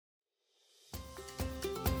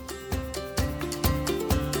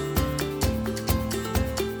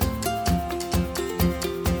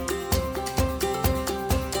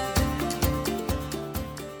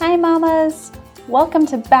Hi, mamas. Welcome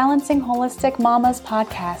to Balancing Holistic Mamas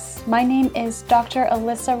podcast. My name is Dr.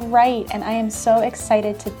 Alyssa Wright, and I am so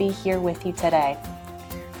excited to be here with you today.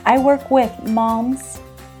 I work with moms,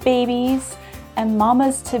 babies, and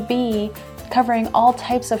mamas-to-be, covering all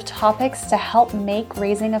types of topics to help make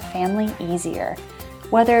raising a family easier.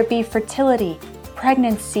 Whether it be fertility,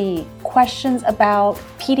 pregnancy, questions about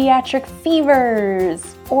pediatric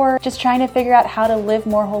fevers, or just trying to figure out how to live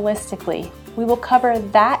more holistically. We will cover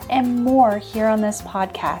that and more here on this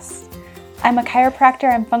podcast. I'm a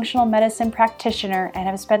chiropractor and functional medicine practitioner and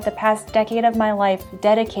have spent the past decade of my life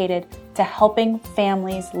dedicated to helping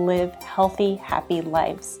families live healthy, happy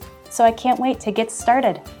lives. So I can't wait to get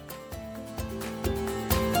started.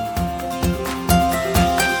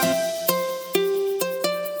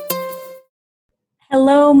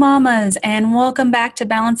 Hello, mamas, and welcome back to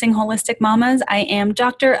Balancing Holistic Mamas. I am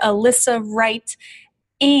Dr. Alyssa Wright.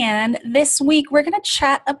 And this week, we're going to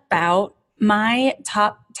chat about my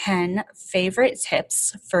top 10 favorite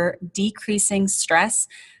tips for decreasing stress,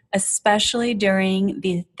 especially during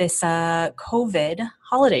this COVID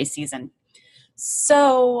holiday season.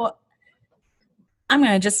 So I'm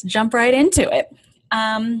going to just jump right into it.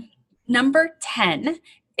 Number 10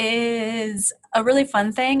 is a really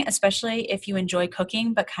fun thing, especially if you enjoy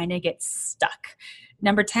cooking but kind of get stuck.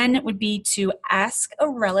 Number 10 would be to ask a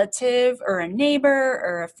relative or a neighbor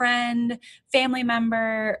or a friend, family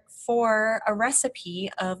member for a recipe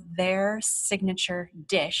of their signature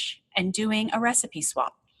dish and doing a recipe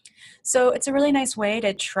swap. So it's a really nice way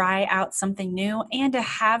to try out something new and to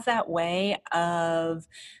have that way of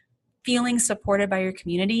feeling supported by your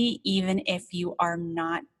community, even if you are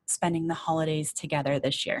not spending the holidays together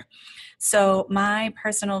this year. So my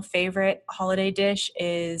personal favorite holiday dish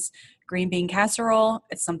is green bean casserole.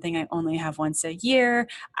 It's something I only have once a year.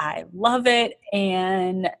 I love it.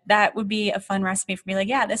 And that would be a fun recipe for me. Like,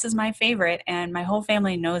 yeah, this is my favorite. And my whole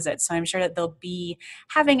family knows it. So I'm sure that they'll be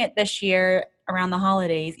having it this year around the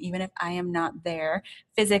holidays, even if I am not there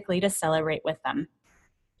physically to celebrate with them.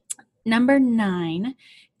 Number 9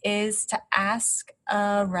 is to ask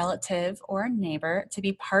a relative or a neighbor to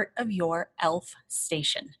be part of your ELF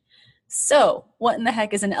station. So what in the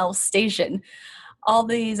heck is an ELF station? All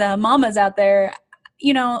these mamas out there,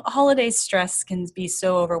 holiday stress can be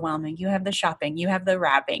so overwhelming. You have the shopping, you have the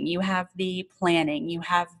wrapping, you have the planning, you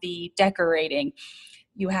have the decorating,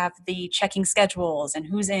 you have the checking schedules and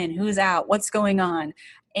who's in, who's out, what's going on.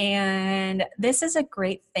 And this is a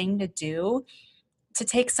great thing to do to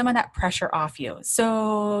take some of that pressure off you.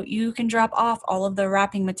 So you can drop off all of the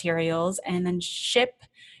wrapping materials and then ship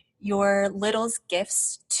your littles'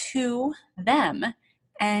 gifts to them,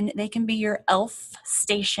 and they can be your ELF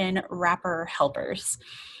station wrapper helpers.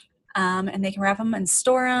 And they can wrap them and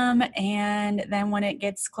store them, and then when it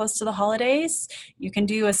gets close to the holidays, you can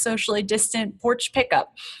do a socially distant porch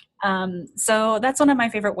pickup. So that's one of my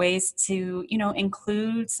favorite ways to,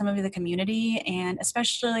 include some of the community, and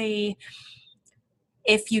especially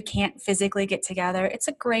if you can't physically get together, it's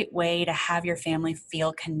a great way to have your family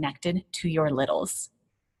feel connected to your littles.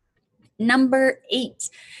 Number 8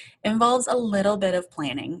 involves a little bit of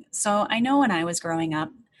planning. So I know when I was growing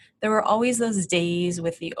up, there were always those days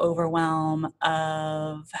with the overwhelm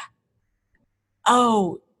of,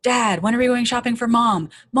 oh, Dad, when are we going shopping for Mom?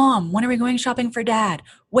 Mom, when are we going shopping for Dad?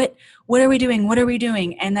 What are we doing? What are we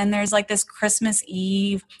doing? And then there's like this Christmas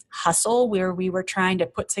Eve hustle where we were trying to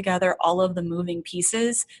put together all of the moving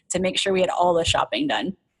pieces to make sure we had all the shopping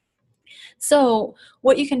done. So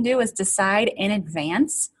what you can do is decide in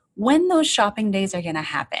advance when those shopping days are going to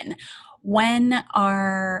happen. When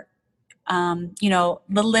are, the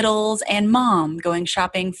littles and Mom going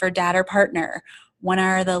shopping for Dad or partner? When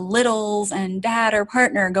are the littles and Dad or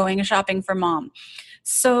partner going shopping for Mom?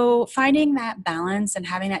 So finding that balance and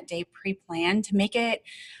having that day pre-planned to make it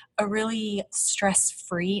a really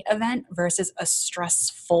stress-free event versus a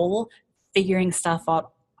stressful figuring stuff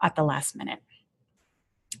out at the last minute.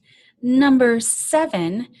 Number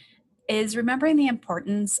 7 is remembering the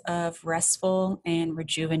importance of restful and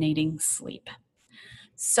rejuvenating sleep.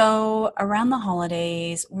 So around the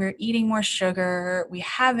holidays, we're eating more sugar, we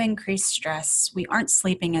have increased stress, we aren't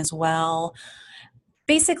sleeping as well.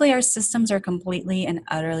 Basically, our systems are completely and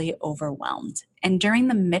utterly overwhelmed. And during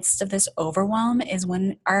the midst of this overwhelm is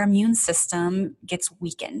when our immune system gets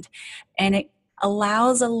weakened. And it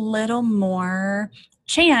allows a little more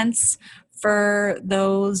chance for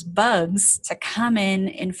those bugs to come in,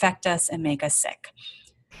 infect us, and make us sick.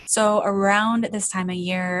 So around this time of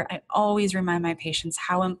year, I always remind my patients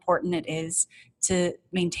how important it is to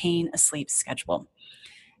maintain a sleep schedule.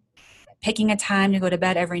 Picking a time to go to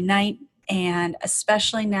bed every night And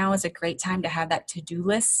especially now is a great time to have that to-do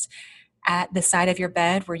list at the side of your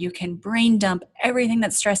bed where you can brain dump everything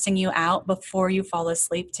that's stressing you out before you fall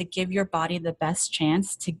asleep to give your body the best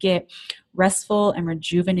chance to get restful and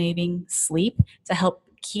rejuvenating sleep to help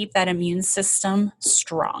keep that immune system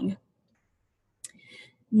strong.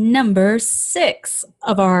 Number 6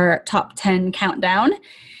 of our top 10 countdown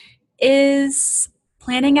is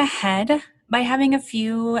planning ahead by having a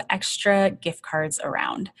few extra gift cards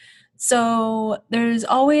around. So there's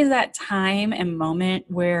always that time and moment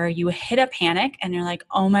where you hit a panic and you're like,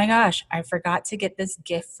 oh my gosh, I forgot to get this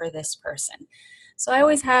gift for this person. So I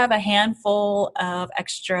always have a handful of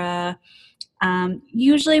extra.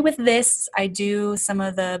 Usually with this, I do some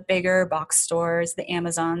of the bigger box stores, the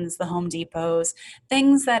Amazons, the Home Depots,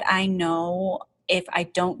 things that I know if I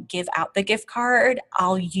don't give out the gift card,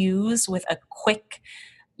 I'll use with a quick,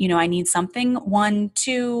 I need something. 1,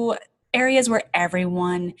 2 areas where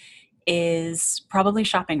everyone is probably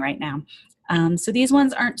shopping right now. So these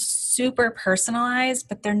ones aren't super personalized,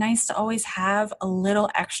 but they're nice to always have a little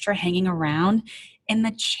extra hanging around in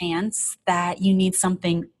the chance that you need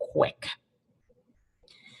something quick.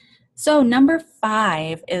 So number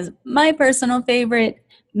 5 is my personal favorite,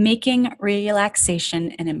 making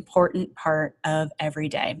relaxation an important part of every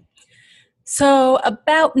day. So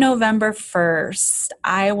about November 1st,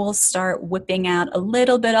 I will start whipping out a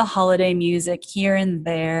little bit of holiday music here and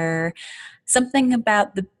there, something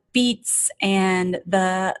about the beats and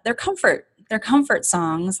their comfort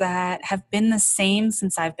songs that have been the same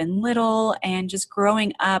since I've been little and just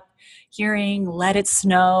growing up hearing Let It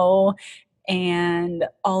Snow and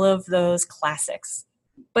all of those classics.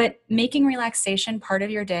 But making relaxation part of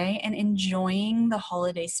your day and enjoying the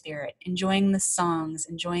holiday spirit, enjoying the songs,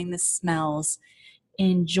 enjoying the smells,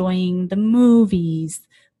 enjoying the movies,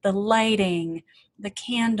 the lighting, the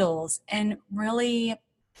candles, and really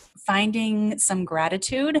finding some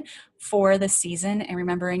gratitude for the season and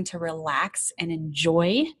remembering to relax and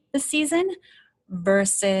enjoy the season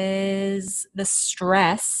versus the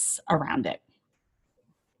stress around it.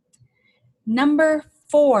 Number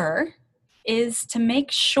 4 is to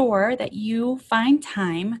make sure that you find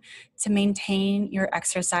time to maintain your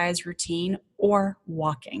exercise routine or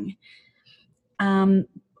walking.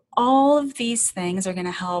 All of these things are going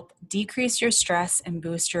to help decrease your stress and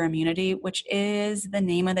boost your immunity, which is the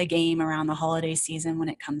name of the game around the holiday season when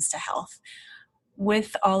it comes to health.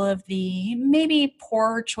 With all of the maybe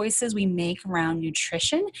poor choices we make around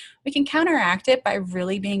nutrition, we can counteract it by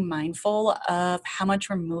really being mindful of how much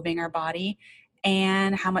we're moving our body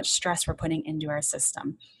and how much stress we're putting into our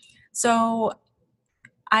system. So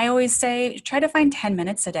I always say try to find 10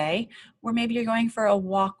 minutes a day where maybe you're going for a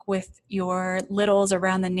walk with your littles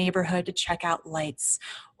around the neighborhood to check out lights,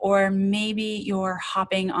 or maybe you're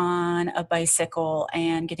hopping on a bicycle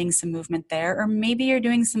and getting some movement there, or maybe you're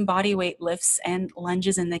doing some body weight lifts and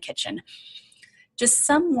lunges in the kitchen. Just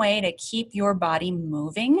some way to keep your body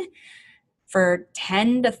moving for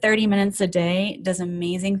 10 to 30 minutes a day does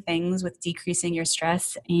amazing things with decreasing your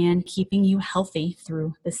stress and keeping you healthy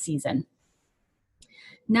through the season.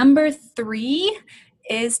 Number 3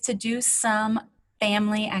 is to do some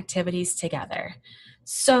family activities together.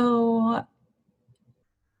 So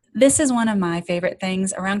this is one of my favorite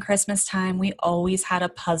things. Around Christmas time, we always had a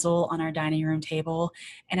puzzle on our dining room table.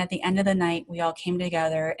 And at the end of the night, we all came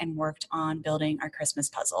together and worked on building our Christmas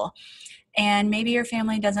puzzle. And maybe your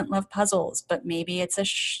family doesn't love puzzles, but maybe it's a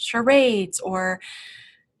charades or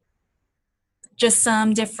just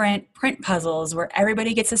some different print puzzles where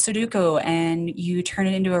everybody gets a Sudoku and you turn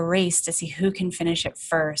it into a race to see who can finish it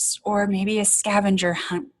first, or maybe a scavenger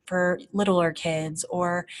hunt for littler kids,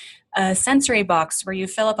 or a sensory box where you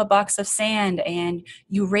fill up a box of sand and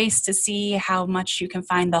you race to see how much you can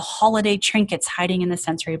find the holiday trinkets hiding in the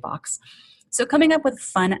sensory box. So coming up with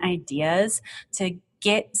fun ideas to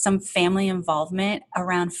get some family involvement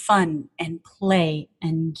around fun and play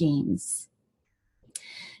and games.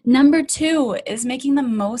 Number 2 is making the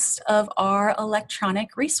most of our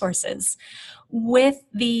electronic resources. With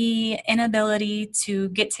the inability to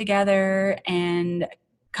get together and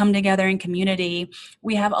come together in community,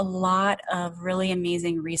 we have a lot of really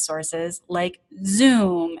amazing resources like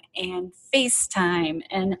Zoom and FaceTime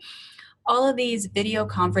and all of these video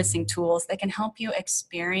conferencing tools that can help you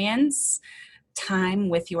experience time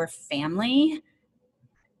with your family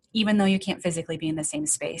even though you can't physically be in the same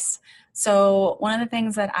space. So one of the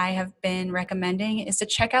things that I have been recommending is to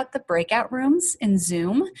check out the breakout rooms in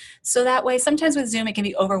Zoom. So that way, sometimes with Zoom, it can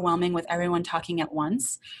be overwhelming with everyone talking at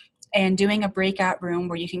once. And doing a breakout room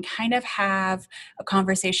where you can kind of have a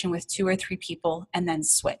conversation with 2 or 3 people and then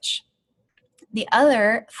switch. The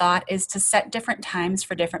other thought is to set different times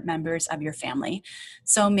for different members of your family.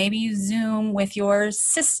 So maybe you Zoom with your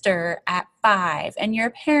sister at 5 and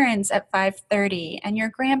your parents at 5:30 and your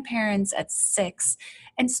grandparents at 6,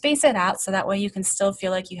 and space it out so that way you can still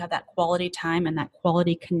feel like you have that quality time and that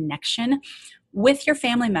quality connection with your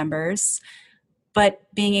family members, but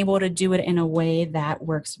being able to do it in a way that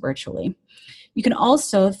works virtually. You can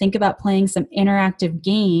also think about playing some interactive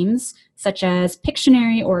games such as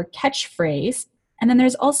Pictionary or Catchphrase. And then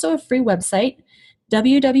there's also a free website,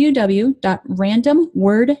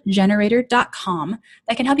 www.randomwordgenerator.com,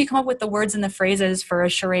 that can help you come up with the words and the phrases for a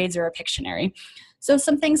charades or a Pictionary. So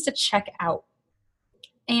some things to check out.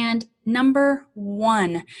 And number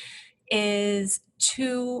 1 is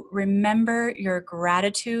to remember your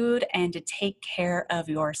gratitude and to take care of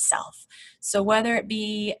yourself. So whether it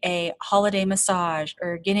be a holiday massage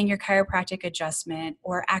or getting your chiropractic adjustment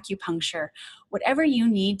or acupuncture, whatever you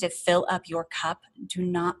need to fill up your cup, do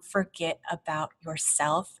not forget about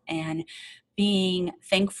yourself and being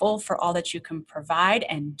thankful for all that you can provide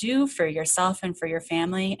and do for yourself and for your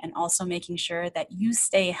family, and also making sure that you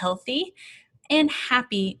stay healthy and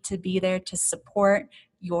happy to be there to support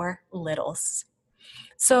your littles.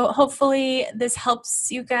 So hopefully this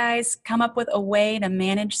helps you guys come up with a way to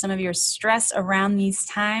manage some of your stress around these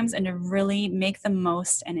times and to really make the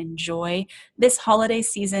most and enjoy this holiday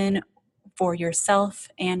season for yourself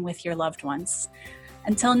and with your loved ones.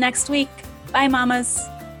 Until next week, bye mamas.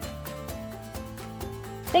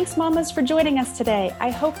 Thanks, mamas, for joining us today.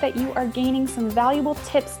 I hope that you are gaining some valuable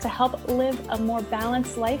tips to help live a more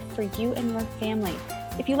balanced life for you and your family.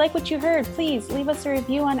 If you like what you heard, please leave us a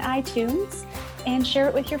review on iTunes and share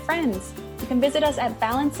it with your friends. You can visit us at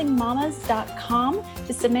balancingmamas.com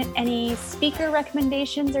to submit any speaker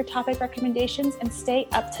recommendations or topic recommendations and stay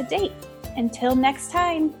up to date. Until next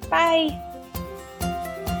time, bye.